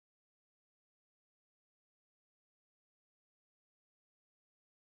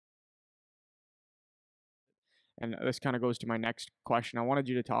and this kind of goes to my next question. I wanted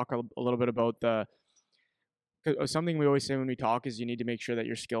you to talk a little bit about something we always say when we talk is you need to make sure that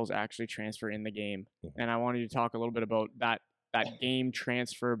your skills actually transfer in the game. And I wanted you to talk a little bit about that game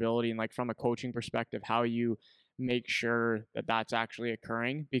transferability and like from a coaching perspective, how you make sure that that's actually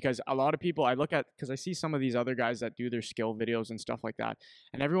occurring. Because a lot of people I look at, because I see some of these other guys that do their skill videos and stuff like that,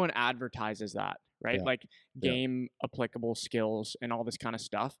 and everyone advertises that, right? Yeah, Like yeah, game applicable skills and all this kind of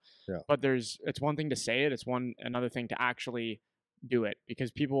stuff. yeah, But it's one thing to say it, it's another thing to actually do it,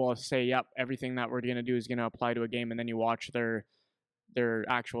 because people will say, yep, everything that we're going to do is going to apply to a game, and then you watch their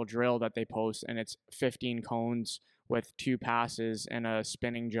actual drill that they post, and it's 15 cones with 2 passes and a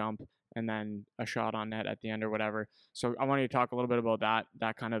spinning jump and then a shot on net at the end or whatever. So I want you to talk a little bit about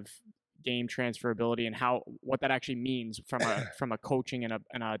that kind of game transferability and what that actually means from a coaching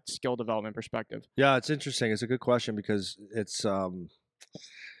and a skill development perspective. yeah. It's interesting. It's a good question because it's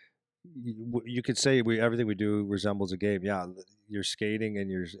you could say everything we do resembles a game. Yeah, you're skating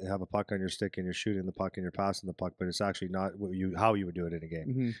and you have a puck on your stick and you're shooting the puck and you're passing the puck, but it's actually not how you would do it in a game.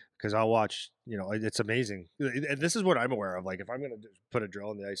 Mm-hmm. Because I'll watch, it's amazing. And this is what I'm aware of. Like if I'm going to put a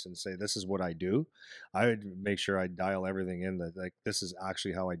drill on the ice and say this is what I do, I would make sure I dial everything in that like this is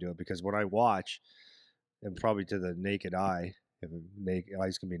actually how I do it. Because when I watch, and probably to the naked eye, if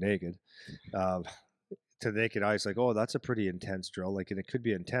eyes can be naked. Um, to the naked eye, it's like, oh, that's a pretty intense drill. Like, and it could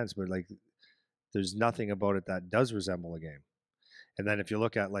be intense, but like, there's nothing about it that does resemble a game. And then if you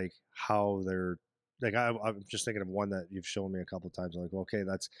look at like how they're like, I'm just thinking of one that you've shown me a couple of times. I'm like, okay,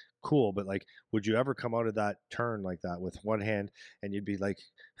 that's cool, but like, would you ever come out of that turn like that with one hand and you'd be like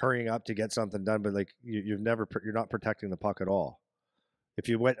hurrying up to get something done, but like you're not protecting the puck at all. If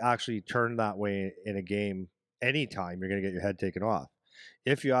you went actually turn that way in a game, anytime you're going to get your head taken off.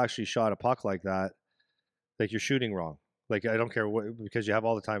 If you actually shot a puck like that, like you're shooting wrong. Like I don't care what, because you have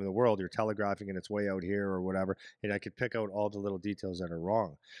all the time in the world. You're telegraphing and it's way out here or whatever, and I could pick out all the little details that are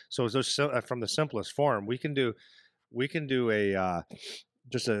wrong. So from the simplest form, we can do a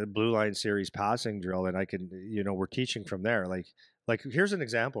just a blue line series passing drill, and I can we're teaching from there. Like here's an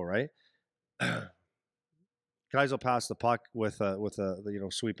example, right? Guys will pass the puck with a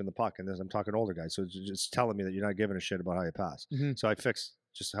sweeping the puck, and this I'm talking older guys, so it's just telling me that you're not giving a shit about how you pass. Mm-hmm. So I fixed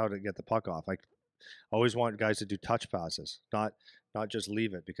just how to get the puck off. I always want guys to do touch passes, not just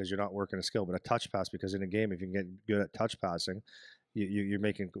leave it because you're not working a skill, but a touch pass, because in a game, if you can get good at touch passing, you're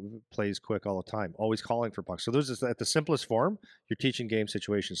making plays quick all the time. Always calling for pucks. So those is at the simplest form. You're teaching game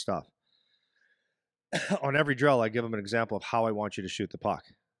situation stuff. On every drill, I give them an example of how I want you to shoot the puck.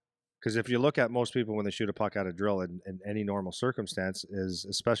 Because if you look at most people when they shoot a puck out of drill in any normal circumstance, is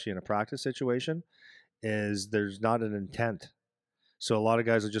especially in a practice situation, is there's not an intent. So a lot of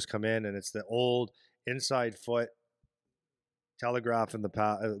guys will just come in and it's the old inside foot telegraphing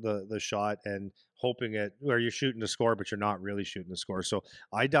the shot and hoping it, or you're shooting to score, but you're not really shooting to score. So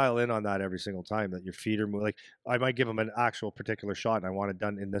I dial in on that every single time, that your feet are moving. Like I might give them an actual particular shot and I want it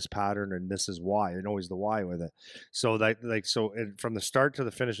done in this pattern and this is why, and always the why with it. So from the start to the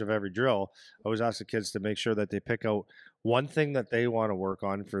finish of every drill, I always ask the kids to make sure that they pick out one thing that they want to work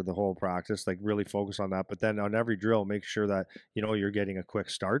on for the whole practice, like really focus on that. But then on every drill, make sure that you're getting a quick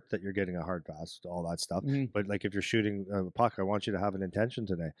start, that you're getting a hard pass, all that stuff. Mm-hmm. But like if you're shooting a puck, I want you to have an intention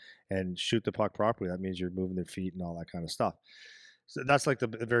today and shoot the puck properly. That means you're moving their feet and all that kind of stuff. So that's like the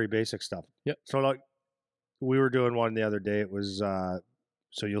very basic stuff. Yep. So like we were doing one the other day. It was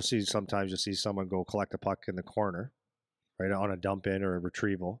so sometimes you'll see someone go collect a puck in the corner, right, on a dump in or a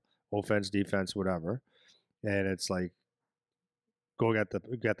retrieval, offense, defense, whatever, and it's like, go get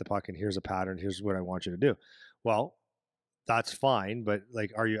the puck and here's a pattern. Here's what I want you to do. Well, that's fine, but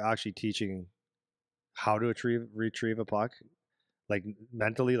like, are you actually teaching how to retrieve a puck? Like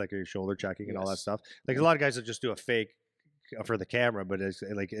mentally, like are you shoulder checking and all that stuff? Like a lot of guys will just do a fake for the camera, but it's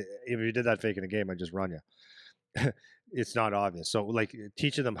like if you did that fake in a game, I'd just run you. It's not obvious. So like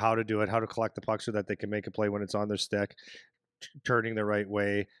teaching them how to do it, how to collect the puck so that they can make a play when it's on their stick, turning the right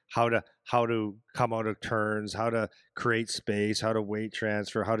way, how to come out of turns, how to create space, how to weight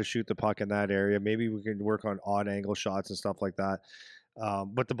transfer, how to shoot the puck in that area. Maybe we can work on odd angle shots and stuff like that.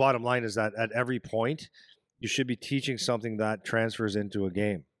 But the bottom line is that at every point, you should be teaching something that transfers into a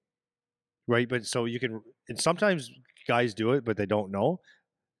game, right? But so you can, and sometimes guys do it, but they don't know.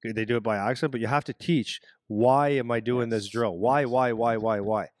 They do it by accident, but you have to teach, why am I doing this drill? Why?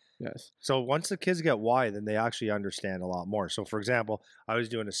 Yes. So once the kids get why, then they actually understand a lot more. So for example, I was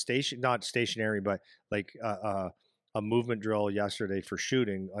doing not stationary, but like a movement drill yesterday for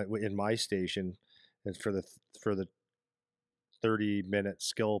shooting in my station, and for the 30-minute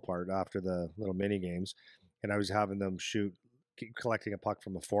skill part after the little mini games, and I was having them shoot collecting a puck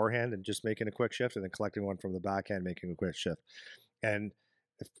from the forehand and just making a quick shift, and then collecting one from the backhand, making a quick shift. And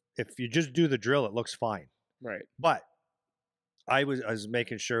if you just do the drill, it looks fine. Right. But I was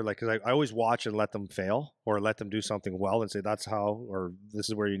making sure, like, because I always watch and let them fail or let them do something well and say that's how, or this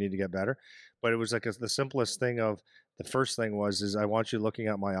is where you need to get better. But it was like the simplest thing of the first thing is I want you looking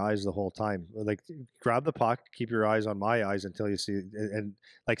at my eyes the whole time. Like, grab the puck, keep your eyes on my eyes until you see, and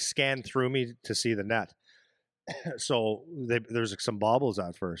like scan through me to see the net. So there's like some bobbles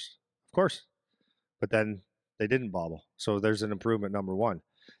at first, of course, but then they didn't bobble. So there's an improvement, number one.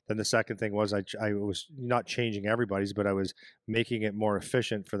 Then the second thing was I was not changing everybody's, but I was making it more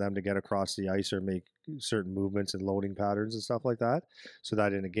efficient for them to get across the ice or make certain movements and loading patterns and stuff like that, so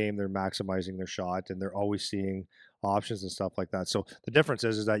that in a game they're maximizing their shot and they're always seeing options and stuff like that. So the difference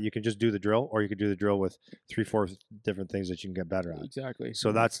is that you can just do the drill, or you can do the drill with 3-4 different things that you can get better at. Exactly.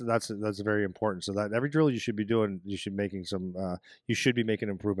 So that's very important. So that every drill you should be doing, you should be making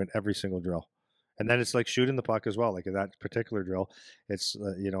improvement every single drill. And then it's like shooting the puck as well. Like in that particular drill, it's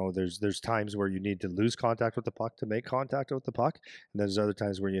there's times where you need to lose contact with the puck to make contact with the puck, and there's other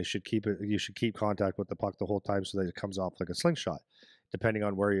times where you should keep contact with the puck the whole time so that it comes off like a slingshot, depending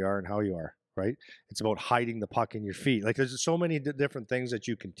on where you are and how you are. Right? It's about hiding the puck in your feet. Like there's so many different things that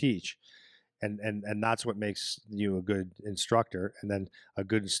you can teach, and that's what makes you a good instructor. And then a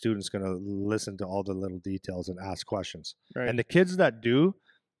good student's going to listen to all the little details and ask questions. Right. And the kids that do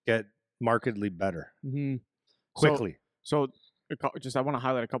get markedly better quickly. So just I want to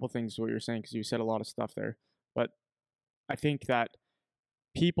highlight a couple things to what you're saying, because you said a lot of stuff there. But I think that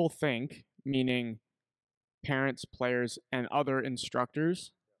people think, meaning parents, players, and other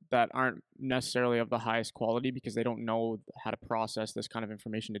instructors that aren't necessarily of the highest quality because they don't know how to process this kind of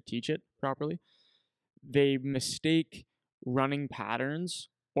information to teach it properly, they mistake running patterns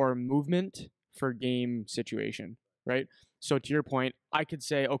or movement for game situation, right? So to your point, I could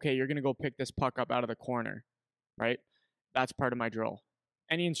say, okay, you're going to go pick this puck up out of the corner, right? That's part of my drill.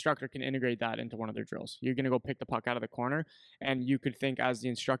 Any instructor can integrate that into one of their drills. You're going to go pick the puck out of the corner, and you could think as the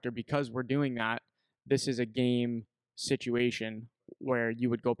instructor, because we're doing that, this is a game situation where you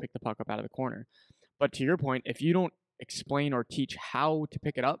would go pick the puck up out of the corner. But to your point, if you don't explain or teach how to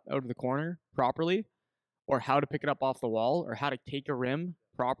pick it up out of the corner properly, or how to pick it up off the wall, or how to take a rim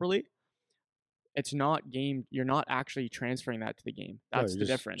properly, it's not game. You're not actually transferring that to the game. That's the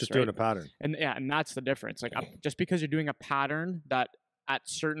difference. Just right? doing a pattern. And that's the difference. Like just because you're doing a pattern that at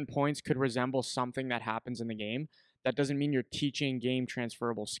certain points could resemble something that happens in the game, that doesn't mean you're teaching game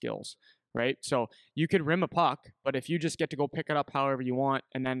transferable skills, right? So you could rim a puck, but if you just get to go pick it up however you want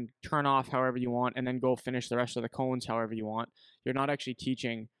and then turn off however you want and then go finish the rest of the cones however you want, you're not actually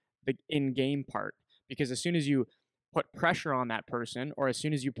teaching the in-game part. Because as soon as you put pressure on that person, or as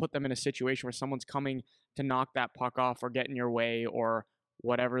soon as you put them in a situation where someone's coming to knock that puck off or get in your way or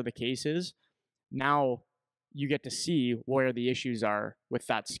whatever the case is, now you get to see where the issues are with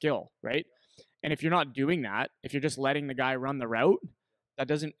that skill, right? And if you're not doing that, if you're just letting the guy run the route,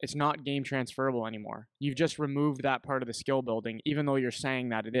 it's not game transferable anymore. You've just removed that part of the skill building, even though you're saying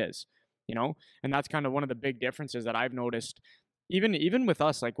that it is, and that's kind of one of the big differences that I've noticed, even with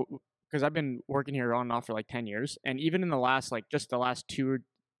us, like, because I've been working here on and off for like 10 years. And even in the last 2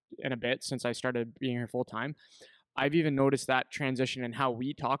 and a bit since I started being here full time, I've even noticed that transition in how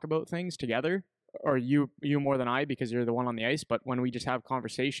we talk about things together, or you more than I, because you're the one on the ice. But when we just have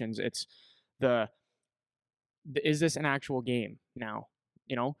conversations, it's is this an actual game now?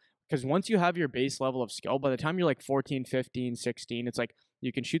 Because once you have your base level of skill, by the time you're like 14, 15, 16, it's like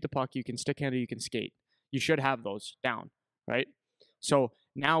you can shoot the puck, you can stick handle, you can skate. You should have those down, right? So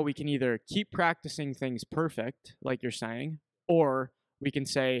now we can either keep practicing things perfect, like you're saying, or we can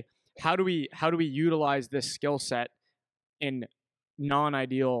say, how do we utilize this skill set in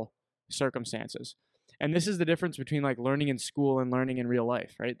non-ideal circumstances? And this is the difference between like learning in school and learning in real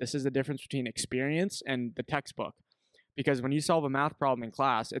life, right? This is the difference between experience and the textbook. Because when you solve a math problem in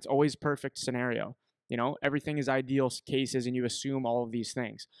class, it's always perfect scenario. Everything is ideal cases and you assume all of these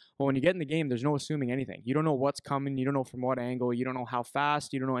things. Well, when you get in the game, there's no assuming anything. You don't know what's coming. You don't know from what angle. You don't know how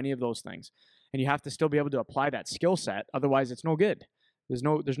fast. You don't know any of those things. And you have to still be able to apply that skill set. Otherwise, it's no good. There's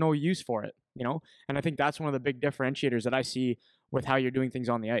no use for it, And I think that's one of the big differentiators that I see with how you're doing things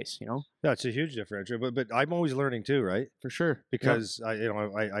on the ice, Yeah, it's a huge differentiator. But I'm always learning too, right? For sure. Because I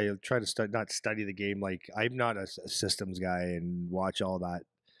try to not study the game. Like I'm not a systems guy and watch all that.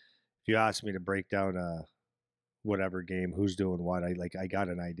 If you ask me to break down a whatever game, who's doing what, I got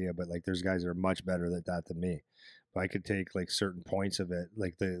an idea, but like there's guys that are much better at that than me. But I could take like certain points of it,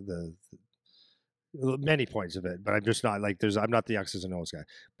 like the many points of it, but I'm just not like I'm not the X's and O's guy.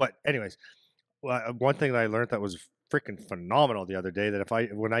 But anyways, one thing that I learned that was freaking phenomenal the other day that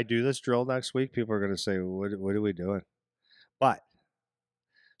when I do this drill next week, people are going to say, what are we doing? But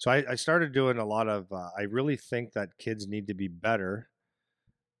so I started doing a lot of, I really think that kids need to be better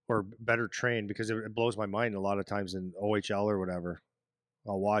or better trained, because it blows my mind a lot of times in OHL or whatever.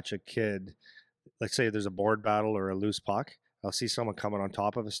 I'll watch a kid, let's say there's a board battle or a loose puck. I'll see someone coming on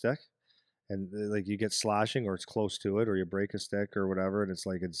top of a stick, and like you get slashing or it's close to it, or you break a stick or whatever. And it's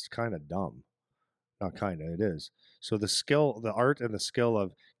like, it's kind of dumb. Not kind of, it is. So the skill, the art and the skill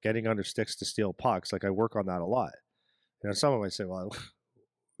of getting under sticks to steal pucks, like I work on that a lot. You know, someone might say, well,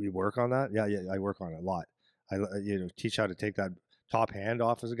 you work on that? Yeah, I work on it a lot. I teach how to take that top hand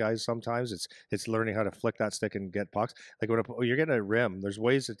off as a guy. Sometimes it's learning how to flick that stick and get pucks. Like when you're getting a rim, there's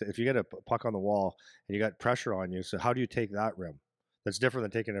ways that if you get a puck on the wall and you got pressure on you, so how do you take that rim? That's different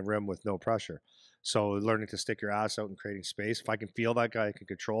than taking a rim with no pressure. So learning to stick your ass out and creating space. If I can feel that guy, I can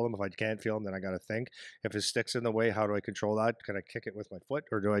control him. If I can't feel him, then I got to think. If his stick's in the way, how do I control that? Can I kick it with my foot,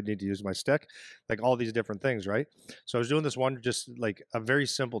 or do I need to use my stick? Like all these different things, right? So I was doing this one, just like a very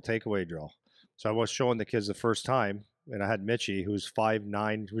simple takeaway drill. So I was showing the kids the first time, and I had Mitchie, who's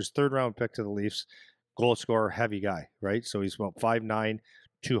 5'9", who was 3rd round pick to the Leafs, goal scorer, heavy guy, right? So he's about 5'9",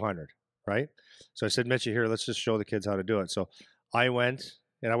 200, right? So I said, Mitchie, here, let's just show the kids how to do it. So I went,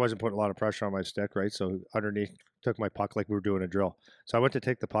 and I wasn't putting a lot of pressure on my stick, right? So underneath, took my puck like we were doing a drill. So I went to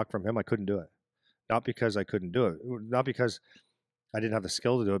take the puck from him. I couldn't do it. Not because I couldn't do it. Not because I didn't have the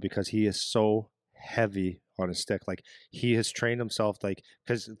skill to do it, because he is so heavy on his stick. Like he has trained himself, like,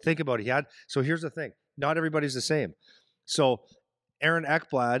 because think about it. So here's the thing. Not everybody's the same. So Aaron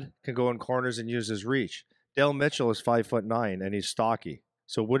Ekblad can go in corners and use his reach. Dale Mitchell is 5'9" and he's stocky.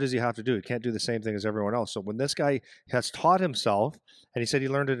 So what does he have to do? He can't do the same thing as everyone else. So when this guy has taught himself, and he said he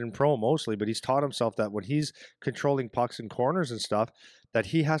learned it in pro mostly, but he's taught himself that when he's controlling pucks in corners and stuff, that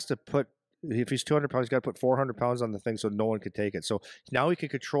he has to put, if he's 200 pounds, he's got to put 400 pounds on the thing so no one could take it. So now he can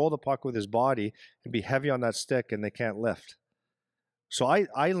control the puck with his body and be heavy on that stick, and they can't lift. So I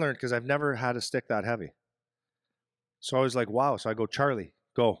learned, because I've never had a stick that heavy. So I was like, wow. So I go, Charlie,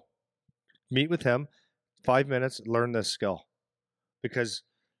 go meet with him, 5 minutes, learn this skill. Because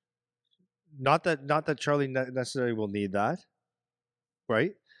not that Charlie necessarily will need that,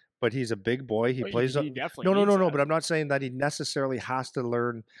 right? But he's a big boy. He plays. He definitely No. But I'm not saying that he necessarily has to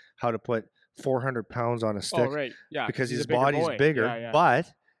learn how to put 400 pounds on a stick. Oh, right. Yeah. Because his body's bigger. Yeah, yeah.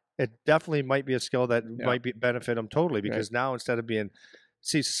 But it definitely might be a skill that might benefit him totally. Because now instead of being,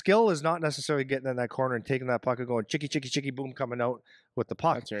 skill is not necessarily getting in that corner and taking that puck and going chicky, chicky, chicky, boom, coming out with the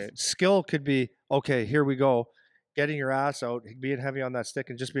puck. That's right. Skill could be, okay, here we go. Getting your ass out, being heavy on that stick,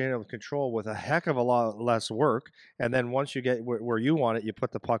 and just being able to control with a heck of a lot less work. And then once you get where you want it, you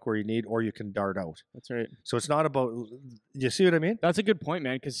put the puck where you need, or you can dart out. That's right. So it's not about, you see what I mean? That's a good point,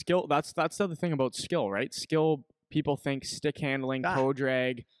 man, because skill, that's the other thing about skill, right? Skill, people think stick handling, toe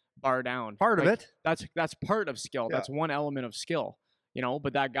drag, bar down. Part of it. That's part of skill. Yeah. That's one element of skill. You know,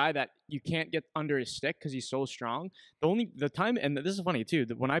 but that guy that you can't get under his stick because he's so strong. The time, and this is funny too,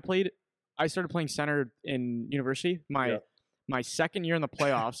 that when I started playing center in university. My second year in the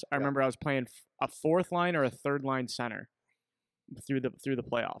playoffs, I remember I was playing a 4th line or a 3rd line center through the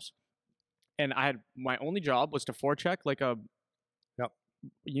playoffs, and I had, my only job was to forecheck like a,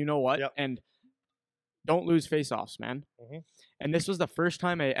 you know what, and don't lose faceoffs, man. Mm-hmm. And this was the first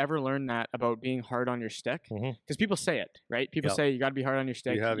time I ever learned that about being hard on your stick, because people say it, right? People say you got to be hard on your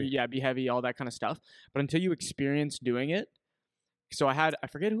stick, be heavy, all that kind of stuff. But until you experience doing it. So I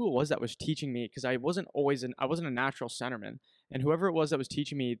forget who it was that was teaching me, because I wasn't a natural centerman, and whoever it was that was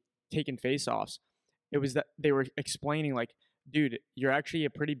teaching me taking faceoffs, it was that they were explaining like, dude, you're actually a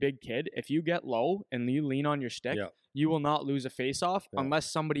pretty big kid. If you get low and you lean on your stick, you will not lose a faceoff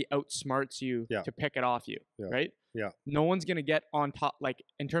unless somebody outsmarts you to pick it off you, right? Yeah. No one's gonna get on top, like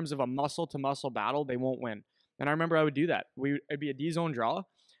in terms of a muscle to muscle battle, they won't win. And I remember I would do that. It'd be a D zone draw,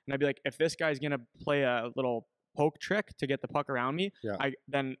 and I'd be like, if this guy's gonna play a little poke trick to get the puck around me,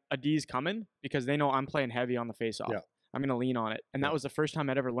 then a D's coming, because they know I'm playing heavy on the faceoff. Yeah. I'm going to lean on it. And that was the first time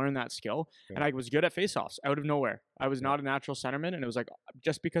I'd ever learned that skill. Yeah. And I was good at faceoffs out of nowhere. I was not a natural centerman, and it was like,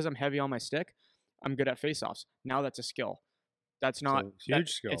 just because I'm heavy on my stick, I'm good at faceoffs. Now that's a skill. That's not huge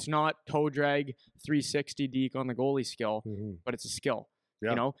skill. It's not toe drag 360 deke on the goalie skill, but it's a skill.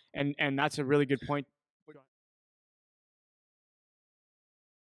 Yeah. You know, and that's a really good point